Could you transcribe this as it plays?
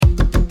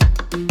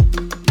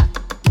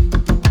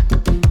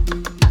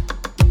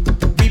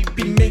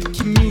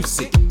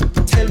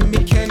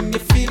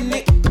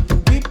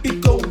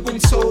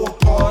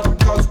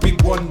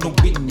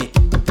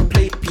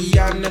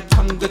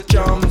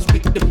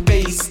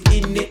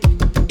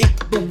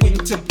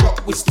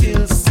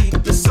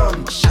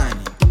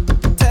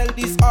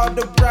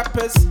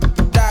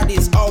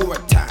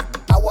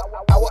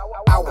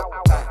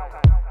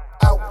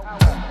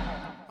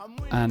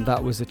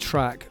that was a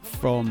track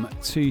from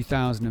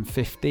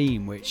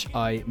 2015, which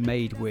I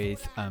made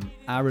with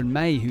Aaron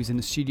May, who's in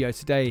the studio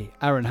today.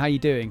 Aaron, how you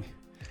doing?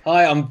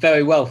 Hi, I'm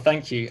very well,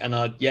 thank you.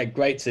 And yeah,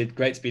 great to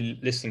be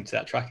listening to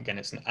that track again.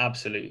 It's an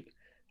absolute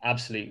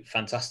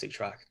fantastic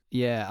track.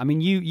 Yeah, I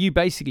mean, you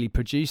basically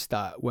produced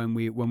that when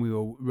we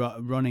were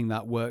running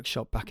that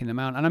workshop back in the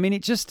mountain, and I mean,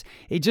 it just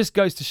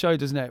goes to show,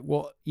 doesn't it?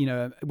 What, you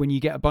know, when you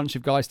get a bunch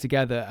of guys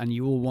together and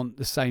you all want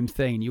the same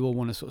thing, you all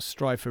want to sort of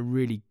strive for a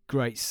really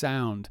great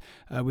sound,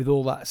 with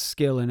all that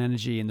skill and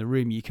energy in the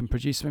room, you can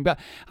produce something. But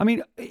I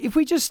mean, if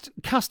we just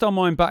cast our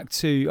mind back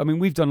to, I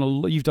mean,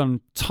 you've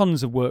done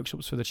tons of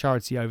workshops for the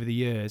charity over the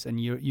years, and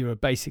you're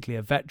basically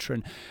a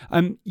veteran.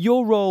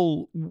 Your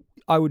role,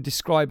 I would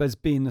describe as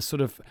being the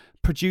sort of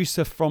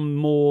producer from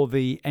more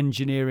the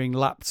engineering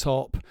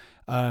laptop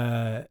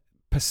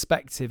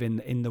perspective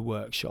in the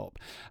workshop.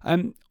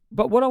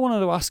 But what I wanted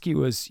to ask you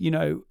was, you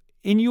know,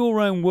 in your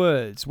own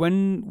words,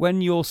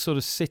 when you're sort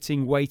of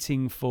sitting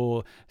waiting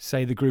for,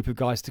 say, the group of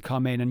guys to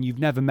come in and you've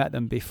never met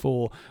them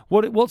before,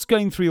 what's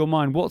going through your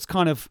mind? What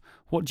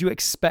do you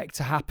expect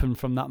to happen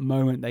from that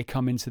moment they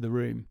come into the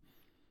room?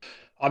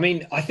 I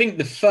mean, I think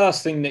the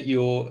first thing that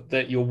you're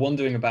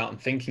wondering about and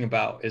thinking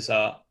about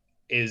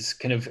is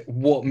kind of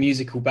what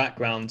musical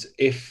background,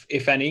 if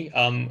any,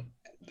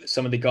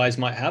 some of the guys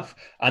might have,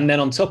 and then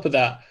on top of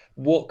that,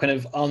 what kind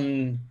of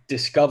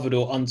undiscovered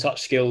or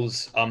untouched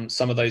skills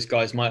some of those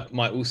guys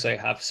might also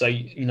have. So,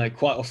 you know,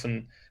 quite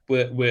often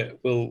we'll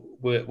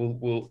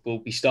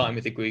be starting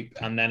with a group,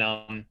 and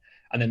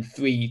then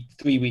three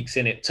weeks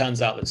in, it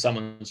turns out that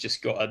someone's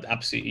just got an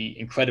absolutely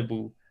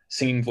incredible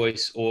singing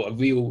voice or a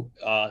real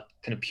kind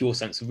of pure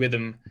sense of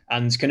rhythm,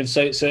 and kind of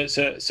so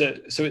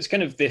it's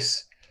kind of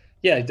this.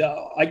 Yeah,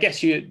 I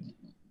guess you're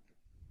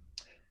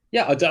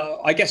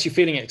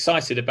feeling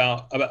excited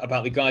about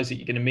the guys that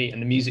you're going to meet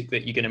and the music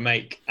that you're going to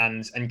make,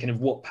 and kind of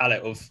what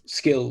palette of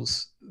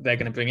skills they're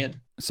going to bring in.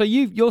 So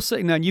you're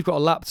sitting there and you've got a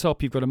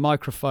laptop, you've got a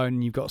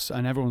microphone,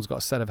 and everyone's got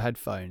a set of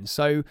headphones.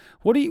 So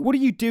what are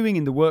you doing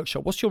in the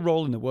workshop? What's your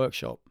role in the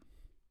workshop?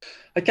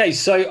 Okay,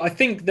 so I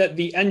think that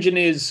the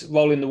engineer's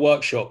role in the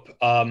workshop,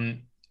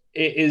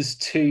 it's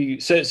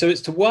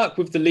to work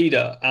with the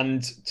leader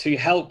and to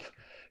help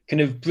kind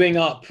of bring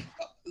up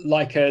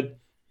to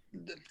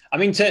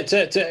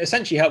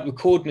essentially help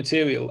record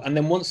material, and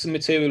then once the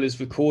material is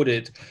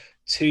recorded,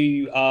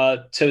 to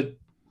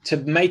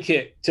make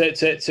it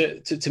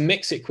to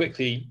mix it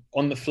quickly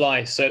on the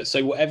fly, so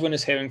what everyone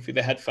is hearing through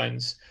the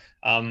headphones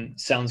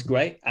sounds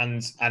great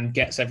and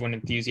gets everyone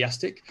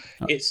enthusiastic.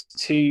 It's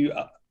to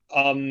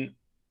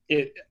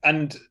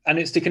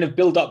it's to kind of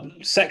build up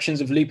sections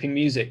of looping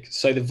music,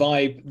 so the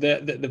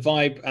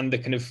vibe and the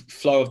kind of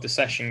flow of the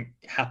session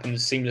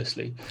happens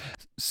seamlessly.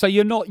 So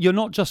you're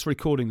not just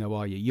recording though,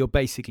 are you? You're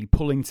basically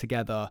pulling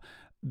together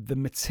the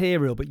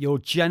material, but you're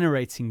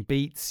generating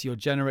beats, you're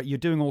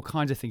doing all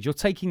kinds of things. You're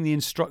taking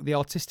the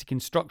artistic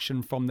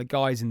instruction from the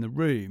guys in the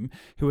room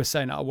who are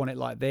saying, I want it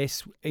like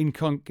this, in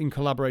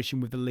collaboration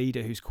with the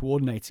leader who's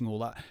coordinating all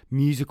that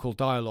musical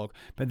dialogue.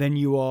 But then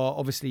you are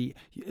obviously,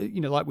 you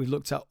know, like we've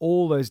looked at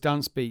all those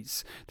dance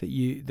beats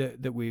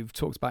that we've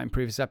talked about in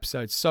previous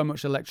episodes. So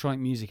much electronic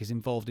music is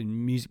involved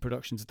in music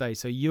production today.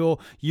 So you're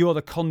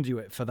the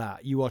conduit for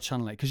that. You are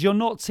channeling, because you're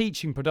not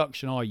teaching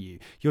production, are you?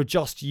 You're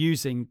just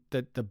using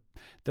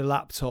the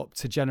laptop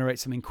to generate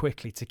something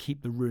quickly to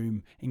keep the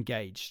room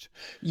engaged.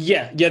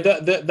 Yeah,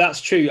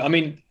 that's true. I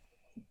mean,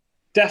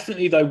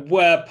 definitely though,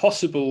 where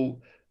possible,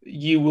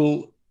 you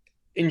will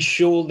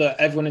ensure that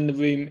everyone in the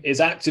room is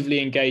actively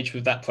engaged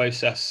with that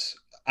process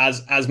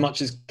as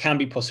much as can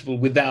be possible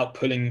without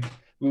I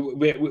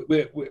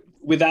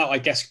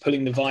guess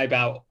pulling the vibe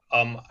out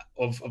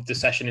of the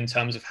session in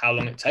terms of how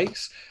long it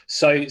takes.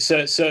 So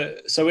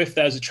if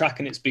there's a track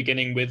and it's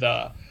beginning with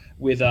the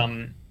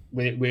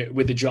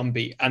drum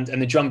beat, and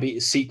the drum beat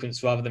is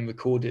sequenced rather than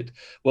recorded,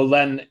 well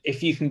then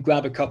if you can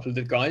grab a couple of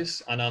the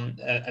guys and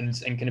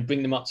kind of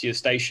bring them up to your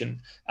station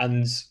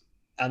and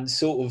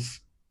sort of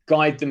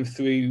guide them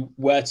through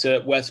where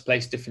to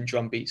place different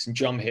drum beats and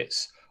drum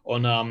hits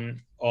on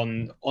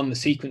the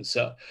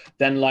sequencer,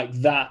 then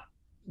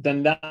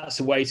that's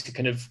a way to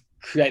kind of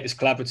create this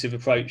collaborative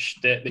approach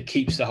that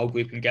keeps the whole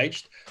group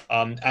engaged,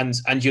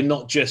 and you're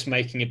not just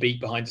making a beat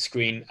behind the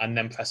screen and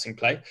then pressing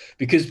play,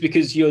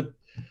 because you're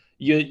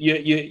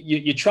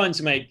trying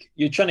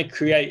to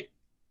create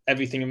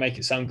everything and make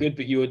it sound good,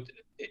 but you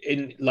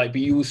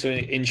also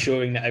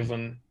ensuring that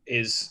everyone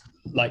is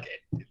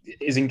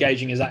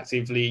engaging as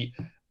actively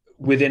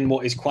within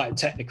what is quite a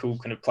technical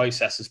kind of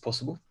process as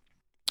possible.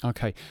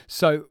 Okay,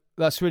 so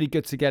that's really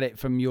good to get it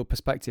from your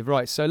perspective,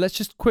 right? So let's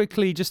just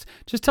quickly just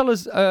tell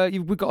us.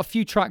 We've got a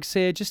few tracks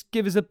here. Just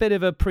give us a bit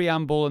of a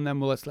preamble, and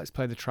then let's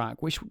play the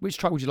track. Which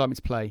track would you like me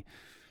to play?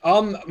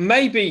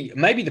 Maybe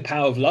The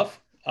Power of Love.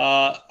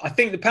 I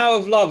think The Power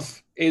of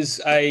Love is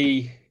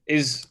a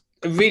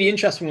really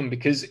interesting one,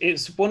 because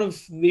it's one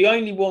of the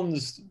only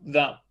ones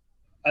that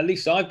at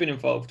least I've been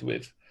involved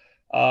with,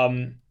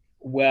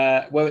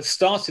 where it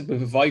started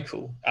with a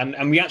vocal,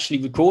 and we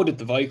actually recorded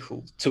the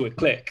vocal to a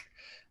click,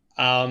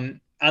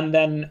 and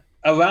then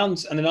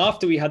around, and then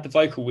after we had the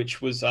vocal,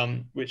 which was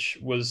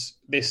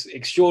this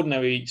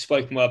extraordinary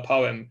spoken word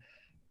poem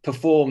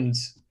performed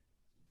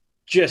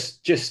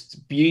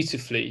just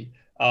beautifully,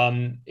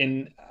 and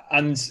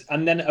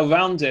then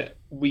around it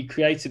we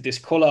created this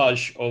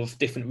collage of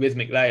different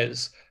rhythmic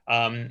layers,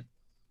 and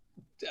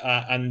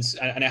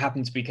it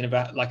happened to be kind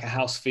of like a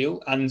house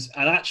feel, and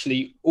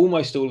actually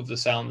almost all of the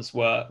sounds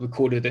were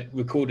recorded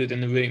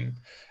in the room,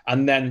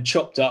 and then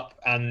chopped up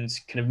and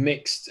kind of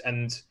mixed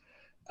and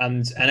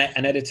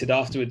edited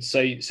afterwards. So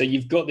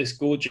you've got this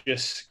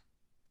gorgeous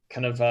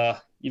kind of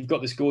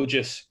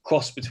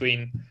cross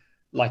between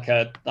like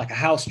a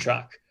house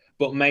track,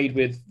 but made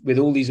with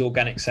all these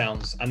organic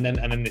sounds, and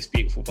then this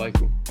beautiful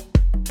vocal.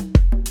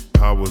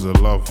 Powers of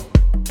love,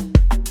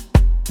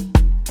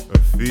 a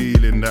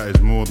feeling that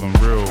is more than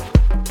real.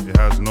 It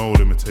has no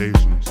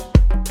limitations,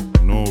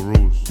 no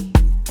rules.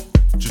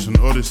 Just an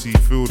odyssey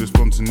filled with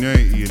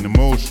spontaneity and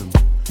emotion.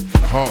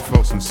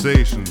 Heartfelt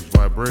sensations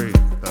vibrate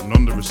that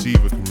none the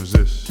receiver can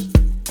resist.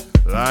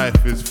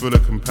 Life is full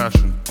of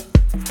compassion.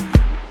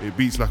 It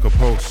beats like a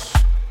pulse.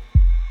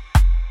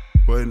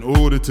 But in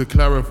order to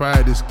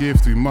clarify this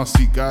gift, we must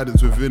seek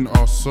guidance within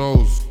our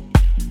souls.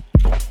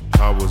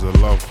 Powers of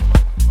love.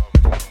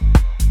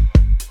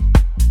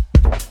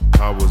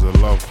 Powers of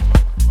love.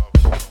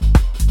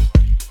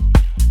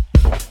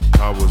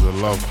 Powers of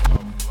love.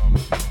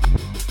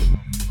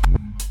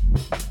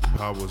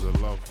 Powers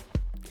of love.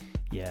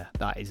 Yeah,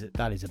 that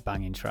is a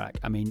banging track.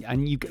 I mean,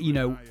 and you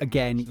know,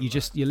 again,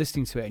 you're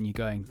listening to it and you're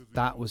going,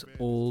 that was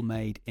all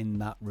made in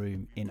that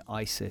room in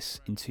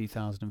ISIS in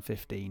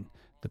 2015,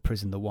 the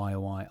prison, the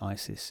YOI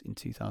ISIS in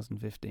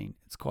 2015.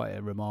 It's quite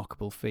a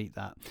remarkable feat,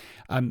 that.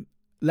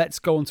 Let's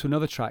go on to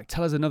another track.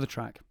 Tell us another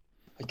track.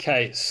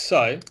 Okay,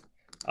 so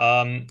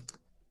the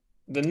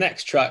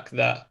next track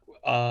that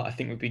I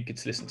think would be good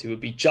to listen to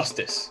would be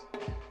Justice,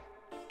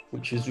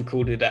 which was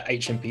recorded at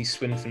HMP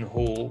Swinfen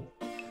Hall,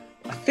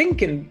 I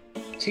think in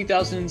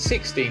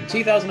 2015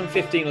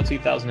 or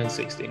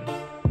 2016.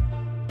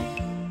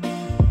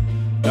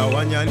 Now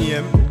on your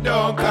name,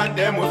 don't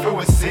condemn with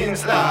our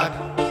sins, Lord.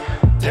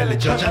 Tell the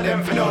judge and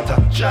them for not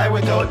to try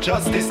without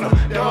justice. No,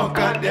 don't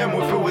condemn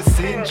with our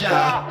sins,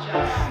 Lord.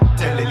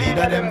 Tell the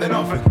leader them they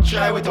not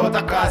try without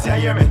a cause, you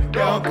hear me?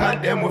 Don't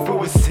condemn with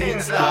our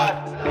sins, Lord.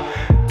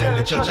 Tell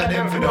the judge and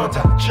them for not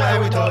to try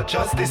without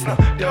justice. No,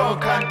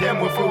 don't condemn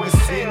with our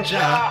sins,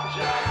 Lord.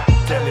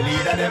 Tell the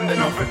leader them they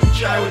not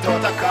try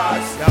without a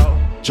cause, yo.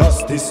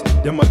 Justice,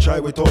 them a try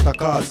without a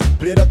cause.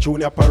 Play that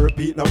tune up and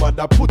repeat, no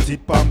matter put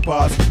it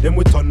pampas. Then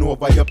we turn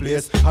over your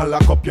place and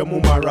lock up your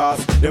mumma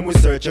ras. Then we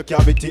search your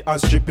cavity and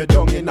strip you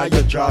down in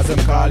your jaws. Them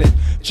call it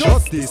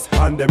justice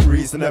and them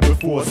reasonable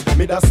force.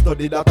 Me that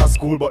studied at a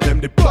school, but them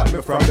depart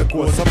me from the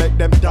course. So make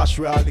them dash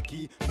where all the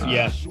key.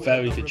 Yeah,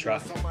 very good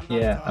track.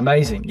 Yeah,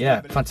 amazing.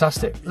 Yeah,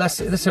 fantastic. Let's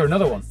hear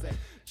another one.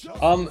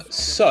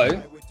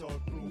 So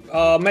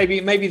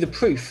maybe The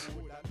Proof.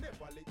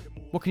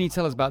 What can you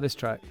tell us about this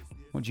track?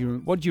 What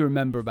do you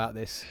remember about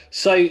this?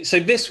 So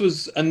this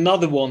was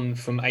another one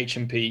from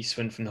HMP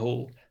Swinfen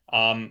Hall,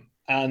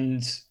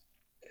 and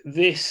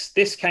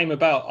this came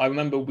about. I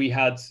remember we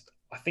had,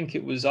 I think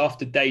it was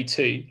after day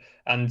 2,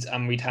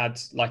 and we'd had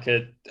like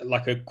a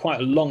quite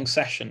a long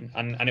session,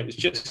 and it was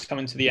just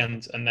coming to the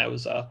end, and there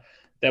was a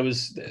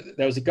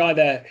guy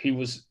there who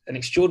was an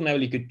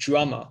extraordinarily good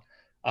drummer,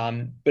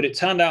 but it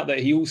turned out that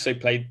he also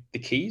played the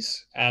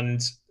keys,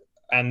 and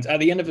at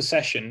the end of a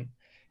session,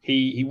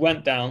 he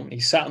went down, he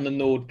sat on the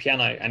Nord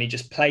piano, and he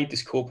just played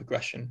this chord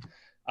progression.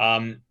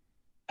 And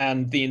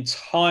the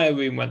entire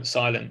room went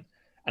silent,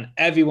 and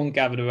everyone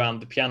gathered around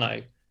the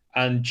piano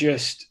and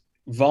just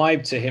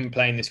vibed to him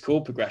playing this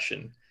chord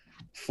progression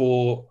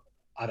for,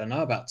 I don't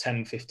know, about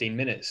 10, 15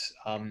 minutes.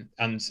 And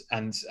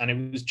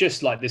it was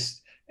just like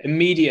this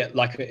immediate,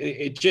 like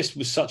it just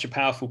was such a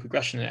powerful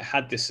progression, and it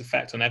had this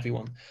effect on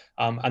everyone.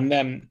 And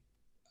then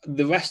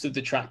the rest of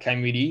the track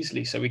came really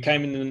easily. So we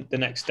came in the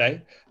next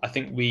day. I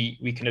think we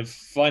kind of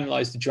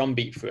finalized the drum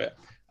beat for it.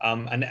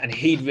 And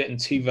he'd written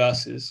 2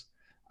 verses.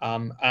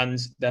 And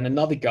then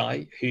another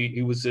guy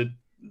who was a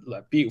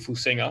beautiful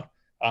singer,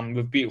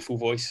 with beautiful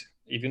voice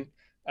even.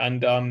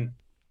 And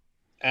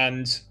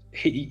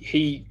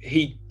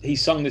he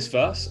sung this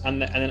verse and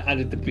then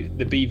added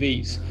the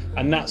BVs.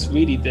 And that's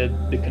really the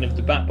kind of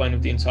the backbone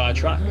of the entire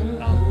track.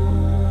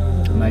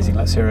 Amazing,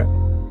 let's hear it.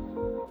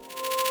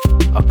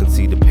 I can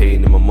see the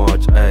pain in my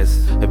Marge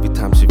eyes. Every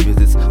time she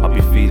visits, I'll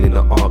be feeling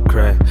the art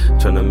cry.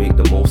 Trying to make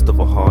the most of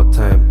a hard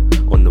time.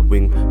 On the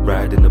wing,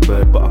 riding a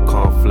bird, but I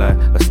can't fly.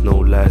 That's no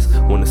lies.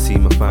 Wanna see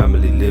my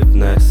family live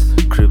nice.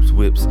 Cribs,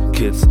 whips,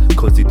 kids,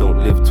 cause you don't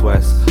live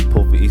twice.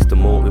 Poverty's the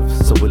motive,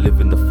 so we're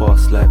living the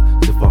fast life.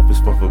 If life is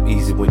far from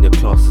easy when your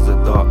class is a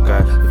dark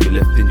guy. If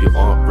you're left in, you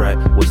aren't right.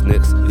 What's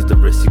next is the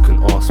rest, you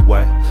can ask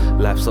why.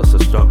 Life's such a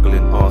struggle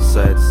in all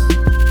sides.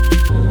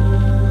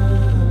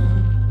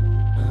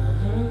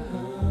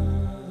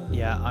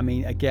 Yeah, I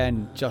mean,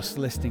 again, just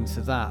listening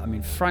to that, I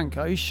mean, Frank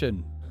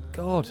Ocean,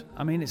 God,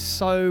 I mean, it's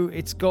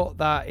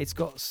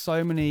got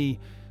so many,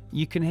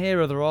 you can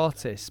hear other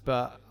artists,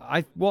 but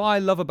what I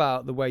love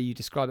about the way you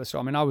describe that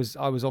story, I mean, I was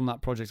on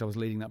that project, I was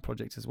leading that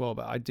project as well,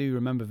 but I do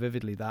remember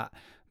vividly that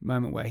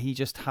moment where he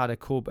just had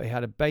he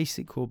had a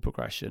basic chord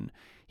progression.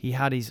 He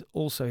had his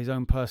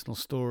own personal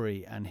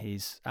story and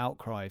his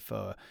outcry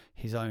for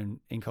his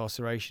own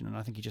incarceration, and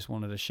I think he just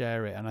wanted to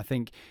share it. And I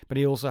think, but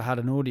he also had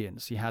an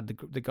audience. He had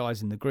the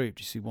guys in the group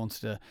just who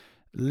wanted to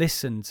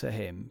listen to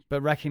him,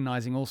 but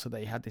recognizing also that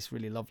he had this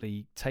really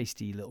lovely,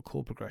 tasty little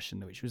chord progression,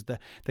 which was the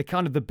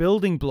kind of the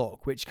building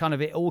block, which kind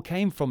of it all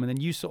came from. And then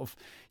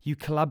you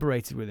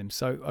collaborated with him.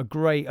 So a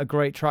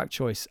great track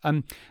choice.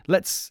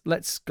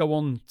 Let's go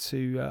on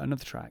to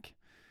another track.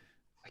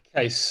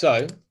 Okay,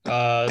 so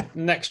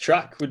next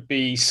track would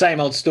be Same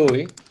Old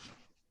Story,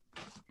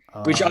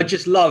 which I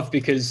just love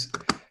because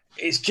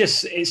it's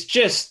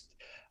just.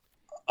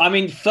 I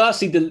mean,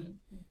 firstly,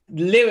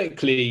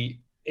 lyrically,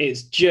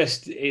 it's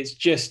just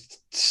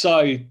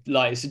so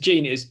like it's a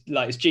genius,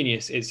 like it's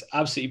genius. It's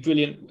absolutely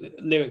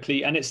brilliant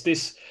lyrically, and it's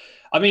this.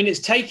 I mean,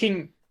 it's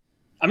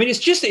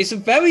a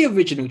very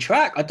original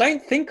track. I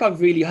don't think I've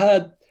really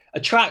heard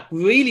a track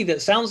really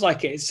that sounds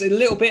like it. It's a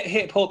little bit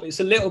hip hop. It's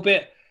a little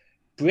bit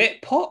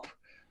Brit pop.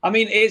 I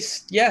mean,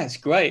 it's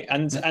great,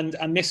 and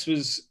this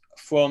was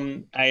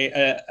from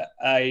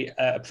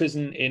a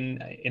prison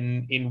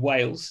in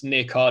Wales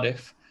near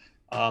Cardiff.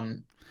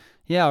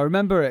 Yeah, I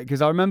remember it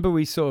because I remember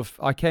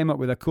I came up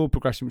with a chord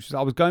progression, which was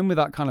I was going with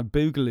that kind of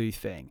boogaloo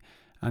thing,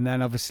 and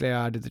then obviously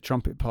I added the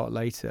trumpet part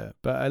later.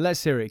 But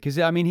let's hear it because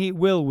I mean,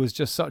 Will was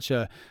just such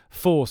a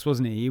force,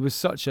 wasn't he? He was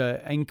such an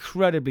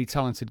incredibly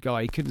talented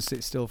guy. He couldn't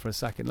sit still for a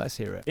second. Let's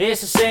hear it.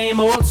 It's the same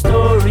old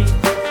story.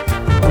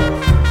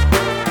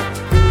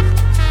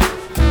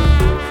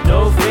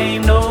 No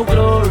fame, no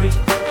glory.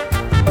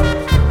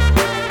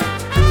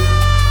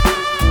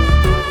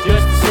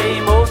 Just the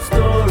same old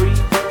story.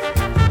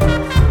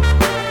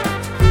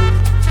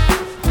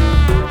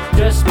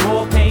 Just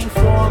more pain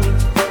for me.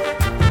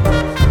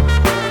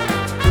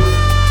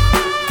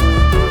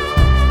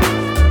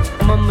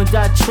 Mum and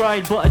Dad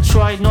tried, but I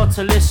tried not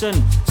to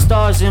listen.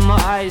 Stars in my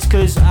eyes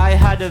cause I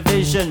had a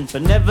vision,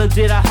 but never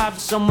did I have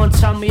someone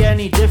tell me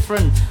any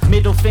different.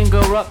 Middle finger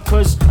up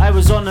cause I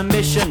was on a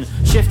mission,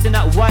 shifting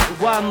that white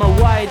while my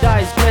wide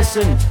eyes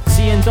glisten,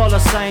 seeing dollar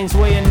signs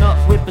weighing up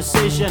with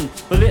precision.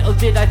 But little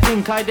did I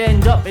think I'd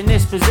end up in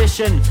this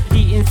position,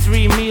 eating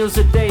 3 meals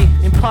a day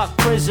in Park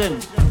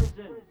Prison.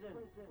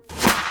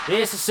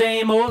 It's the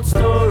same old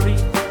story.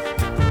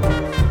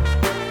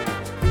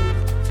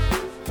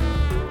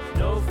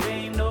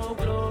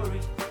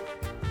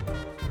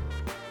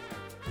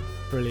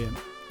 Brilliant.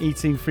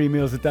 Eating 3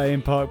 meals a day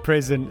in Park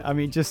Prison. I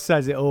mean, just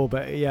says it all.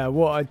 But yeah,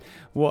 what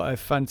a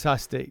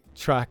fantastic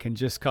track, and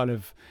just kind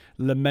of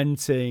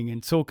lamenting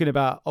and talking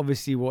about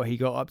obviously what he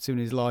got up to in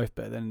his life,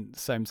 but then at the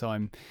same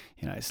time,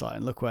 you know, it's like,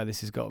 and look where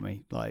this has got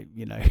me. Like,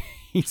 you know,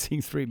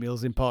 eating 3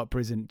 meals in Park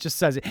Prison just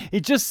says it. It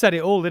just said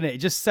it all, didn't it? It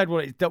just said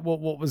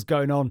what was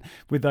going on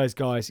with those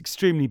guys.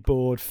 Extremely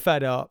bored,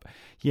 fed up.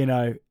 You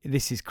know,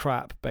 this is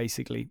crap.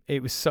 Basically,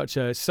 it was such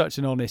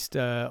an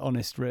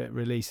honest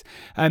release.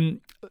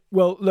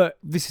 Well, look,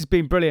 this has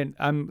been brilliant.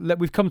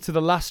 We've come to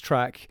the last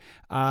track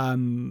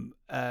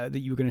that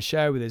you were going to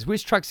share with us.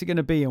 Which track's it going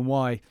to be and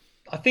why?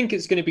 I think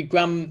it's going to be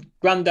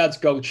Grandad's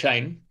Gold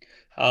Chain.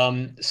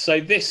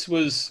 So this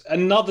was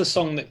another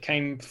song that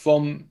came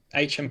from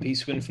HMP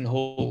Swinfen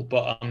Hall,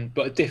 but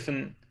a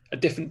different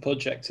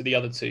project to the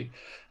other two.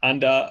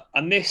 And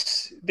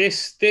this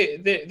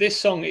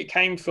song, it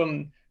came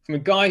from a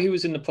guy who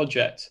was in the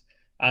project,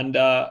 and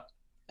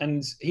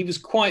he was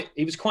quite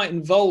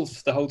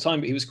involved the whole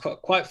time, but he was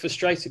quite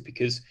frustrated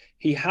because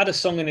he had a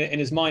song in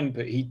his mind,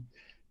 but he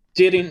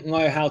didn't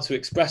know how to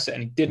express it,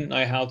 and he didn't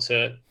know how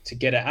to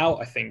get it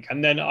out, I think.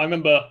 And then I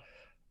remember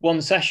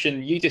one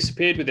session you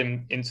disappeared with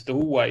him into the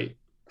hallway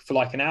for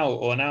like an hour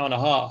or an hour and a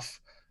half,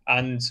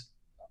 and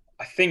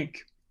I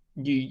think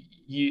you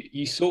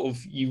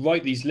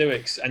write these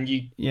lyrics and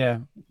you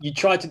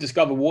tried to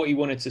discover what he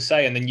wanted to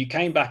say, and then you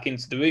came back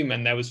into the room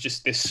and there was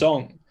just this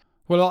song.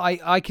 Well,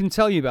 I can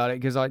tell you about it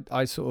because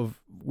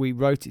we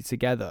wrote it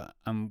together,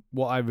 and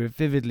what I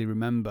vividly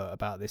remember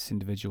about this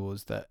individual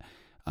was that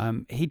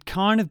he'd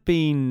kind of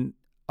been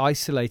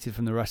isolated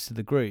from the rest of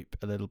the group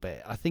a little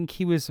bit. I think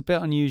he was a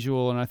bit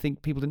unusual, and I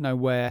think people didn't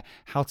know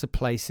how to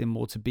place him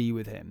or to be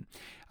with him.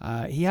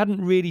 He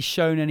hadn't really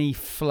shown any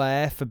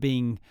flair for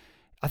being.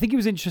 I think he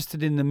was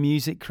interested in the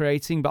music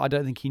creating, but I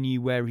don't think he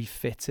knew where he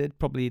fitted.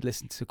 Probably he'd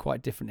listened to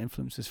quite different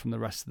influences from the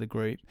rest of the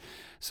group.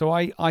 So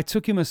I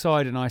took him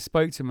aside and I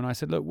spoke to him and I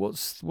said, look,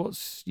 what's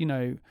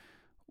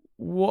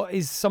what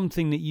is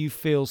something that you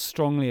feel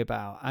strongly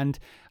about? And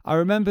I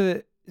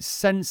remember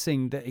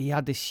sensing that he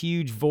had this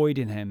huge void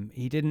in him.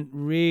 He didn't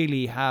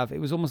really have,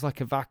 it was almost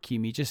like a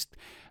vacuum.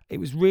 It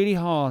was really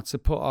hard to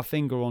put our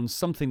finger on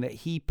something that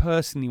he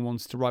personally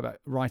wants to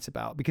write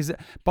about, because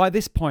by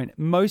this point,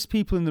 most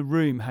people in the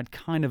room had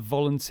kind of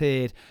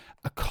volunteered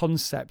a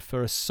concept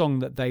for a song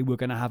that they were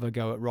going to have a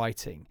go at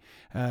writing.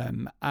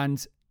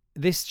 And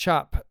this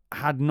chap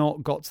had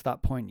not got to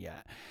that point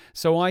yet.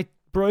 So I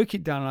broke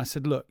it down and I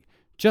said, look,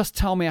 just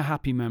tell me a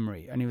happy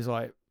memory. And he was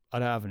like, I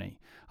don't have any.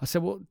 I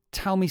said, well,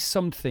 tell me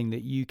something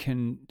that you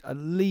can at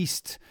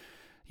least,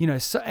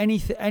 so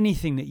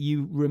anything that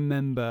you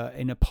remember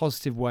in a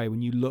positive way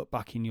when you look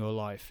back in your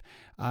life.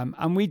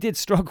 And we did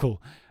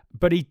struggle,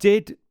 but he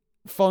did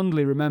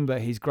fondly remember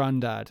his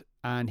granddad.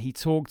 And he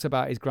talked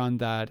about his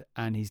granddad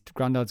and his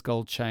granddad's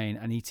gold chain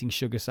and eating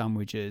sugar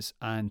sandwiches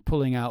and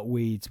pulling out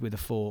weeds with a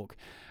fork.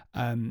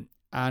 And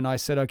I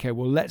said, okay,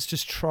 well, let's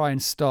just try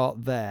and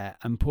start there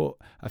and put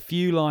a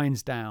few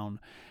lines down.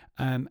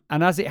 And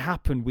as it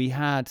happened, we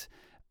had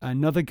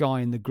another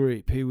guy in the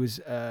group who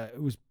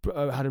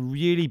had a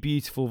really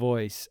beautiful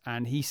voice,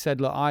 and he said,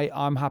 look,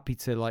 I'm happy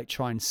to like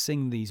try and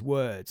sing these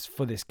words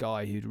for this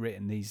guy who'd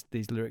written these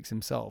lyrics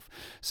himself.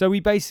 So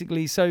we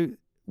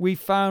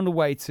found a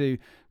way to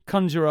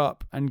conjure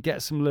up and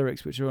get some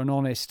lyrics which are an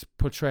honest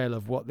portrayal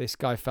of what this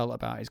guy felt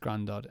about his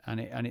granddad, and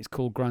it's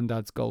called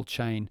Granddad's Gold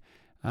Chain.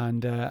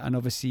 And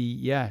obviously,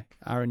 yeah,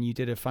 Aaron, you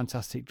did a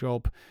fantastic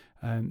job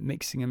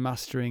mixing and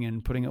mastering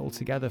and putting it all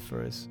together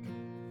for us.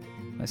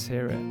 Let's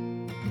hear it.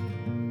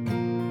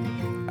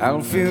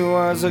 Alfie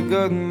was a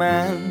good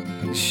man,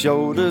 he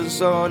showed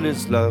us all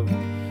his love,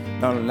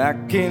 not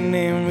lacking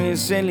in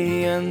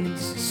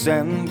resilience,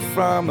 sent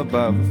from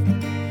above.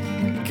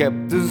 He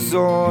kept us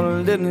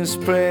all in his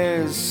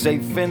prayers,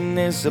 safe in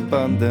his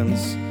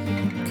abundance.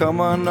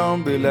 Come on,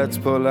 hombre, let's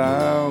pull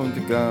out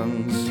the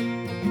guns.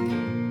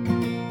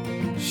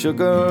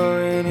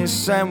 Sugar in his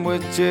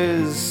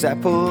sandwiches,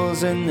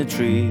 apples in the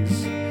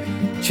trees.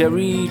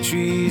 Cherry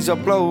trees are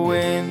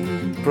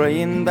blowing,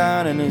 praying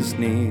down on his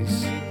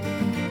knees.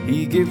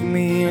 He give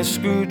me a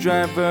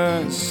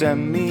screwdriver,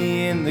 send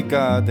me in the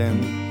garden.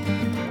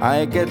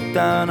 I get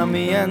down on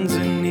me hands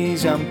and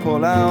knees and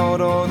pull out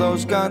all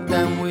those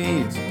goddamn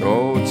weeds.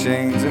 Gold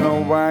chains and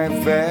a white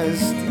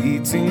vest,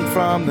 eating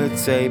from the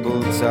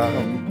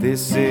tabletop.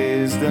 This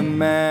is the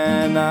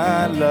man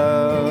I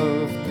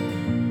love.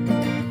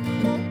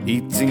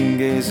 Eating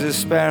his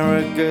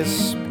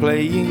asparagus,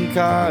 playing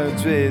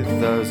cards with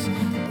us.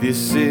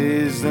 This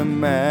is the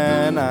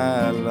man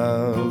I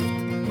loved.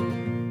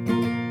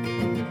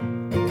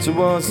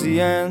 Towards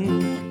the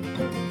end,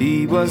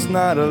 he was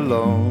not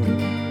alone.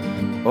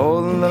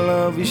 All the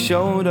love he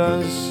showed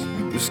us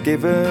was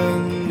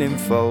given in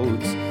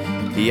folds.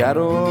 He had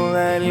all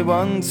that he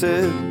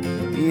wanted,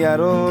 he had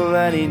all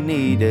that he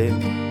needed.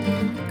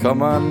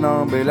 Come on,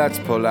 hombre, let's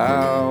pull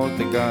out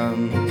the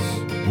guns.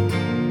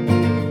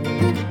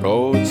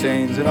 Gold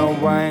chains and a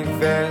white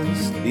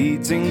vest,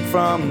 eating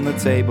from the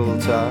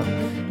tabletop.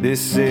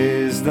 This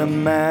is the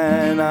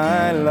man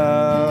I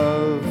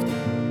loved.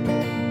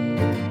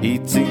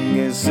 Eating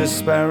his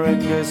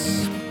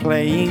asparagus,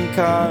 playing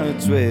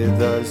cards with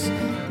us.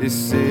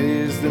 This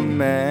is the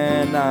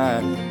man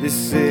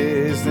this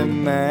is the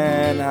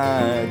man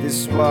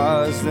this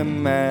was the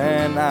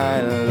man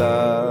I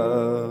loved.